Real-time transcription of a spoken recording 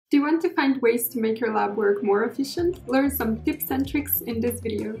Do you want to find ways to make your lab work more efficient? Learn some tips and tricks in this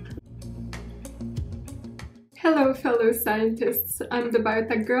video. Hello fellow scientists, I'm the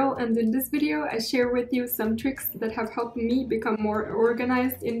biotech girl, and in this video I share with you some tricks that have helped me become more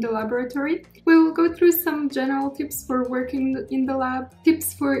organized in the laboratory. We will go through some general tips for working in the lab,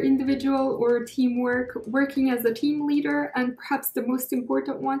 tips for individual or teamwork, working as a team leader, and perhaps the most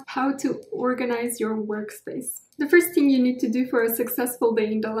important one, how to organize your workspace. The first thing you need to do for a successful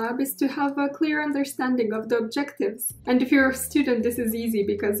day in the lab is to have a clear understanding of the objectives. And if you're a student, this is easy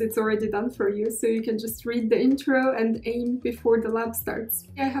because it's already done for you, so you can just read the intro and aim before the lab starts.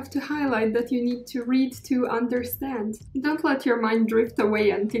 I have to highlight that you need to read to understand. Don't let your mind drift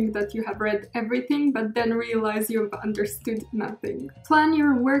away and think that you have read everything, but then realize you've understood nothing. Plan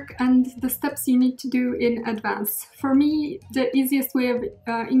your work and the steps you need to do in advance. For me, the easiest way of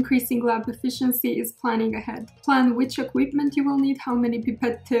increasing lab efficiency is planning ahead. Plan which equipment you will need, how many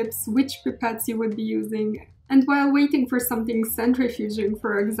pipette tips, which pipettes you would be using. And while waiting for something centrifuging,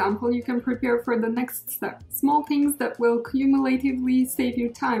 for example, you can prepare for the next step. Small things that will cumulatively save you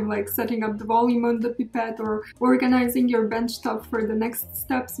time, like setting up the volume on the pipette or organizing your benchtop for the next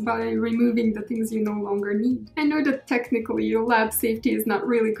steps by removing the things you no longer need. I know that technically your lab safety is not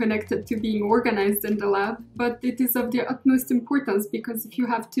really connected to being organized in the lab, but it is of the utmost importance because if you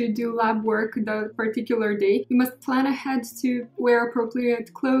have to do lab work the particular day, you must plan ahead to wear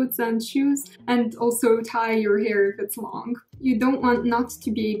appropriate clothes and shoes, and also tie your hair if it's long. You don't want not to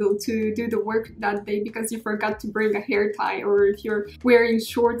be able to do the work that day because you forgot to bring a hair tie, or if you're wearing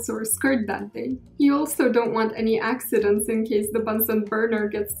shorts or skirt that day. You also don't want any accidents in case the Bunsen burner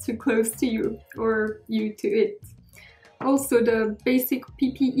gets too close to you or you to it. Also, the basic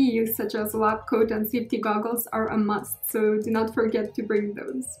PPE such as lab coat and safety goggles are a must, so do not forget to bring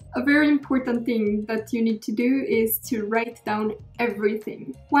those. A very important thing that you need to do is to write down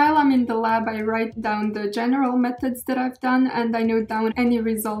everything. While I'm in the lab, I write down the general methods that I've done and I note down any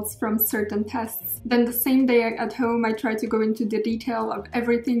results from certain tests. Then the same day at home, I try to go into the detail of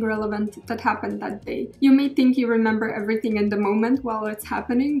everything relevant that happened that day. You may think you remember everything in the moment while it's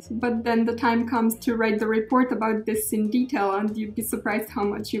happening, but then the time comes to write the report about this in detail and you'd be surprised how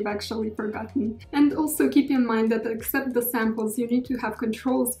much you've actually forgotten. And also keep in mind that except the samples, you need to have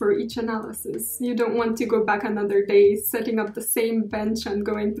controls for each analysis. You don't want to go back another day setting up the same bench and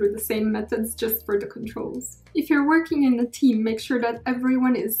going through the same methods just for the controls. If you're working in a team, make sure that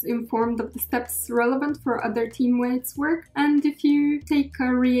everyone is informed of the steps relevant for other teammates' work, and if you take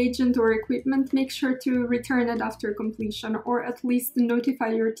a reagent or equipment, make sure to return it after completion, or at least notify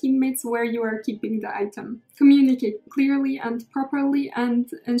your teammates where you are keeping the item. Communicate clearly and properly and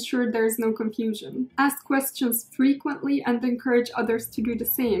ensure there's no confusion. Ask questions frequently and encourage others to do the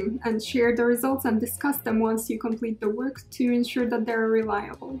same, and share the results and discuss them once you complete the work to ensure that they're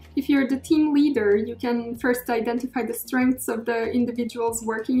reliable. If you're the team leader, you can first identify the strengths of the individuals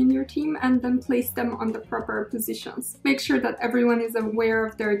working in your team and then place them on the proper positions. Make sure that everyone is aware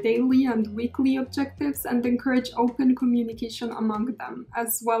of their daily and weekly objectives and encourage open communication among them,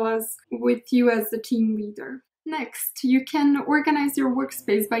 as well as with you as the team leader. Next, you can organize your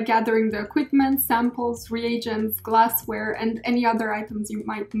workspace by gathering the equipment, samples, reagents, glassware, and any other items you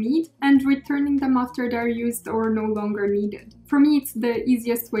might need, and returning them after they're used or no longer needed. For me, it's the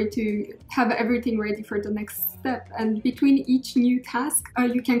easiest way to have everything ready for the next step, and between each new task,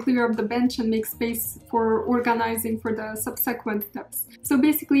 you can clear up the bench and make space for organizing for the subsequent steps. So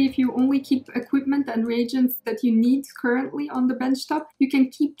basically, if you only keep equipment and reagents that you need currently on the benchtop, you can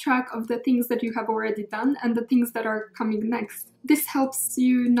keep track of the things that you have already done and the things that are coming next. This helps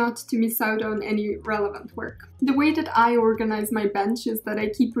you not to miss out on any relevant work. The way that I organize my bench is that I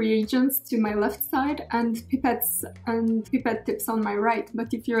keep reagents to my left side and pipettes and pipette tips on my right,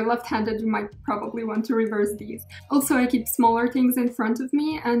 but if you're left-handed you might probably want to reverse these. Also, I keep smaller things in front of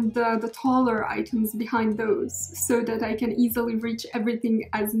me and the taller items behind those, so that I can easily reach everything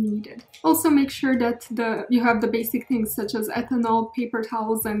as needed. Also make sure that you have the basic things such as ethanol, paper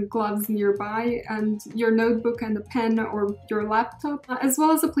towels and gloves nearby, and your notebook and a pen or your laptop, as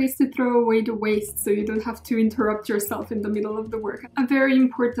well as a place to throw away the waste so you don't have to interrupt yourself in the middle of the work. A very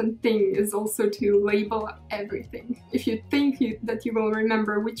important thing is also to label everything. If you think that you will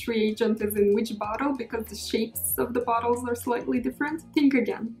remember which reagent is in which bottle because the shapes of the bottles are slightly different, think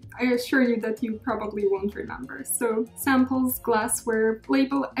again. I assure you that you probably won't remember. So samples, glassware,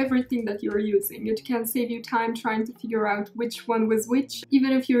 label everything that you're using. It can save you time trying to figure out which one was which,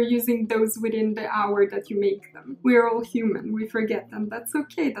 even if you're using those within the hour that you make them. We're all human. We forget, and that's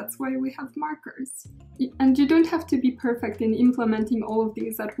okay. That's why we have markers. And you don't have to be perfect in implementing all of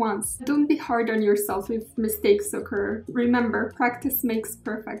these at once. Don't be hard on yourself if mistakes occur. Remember remember, practice makes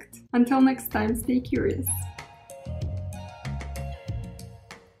perfect. Until next time, stay curious.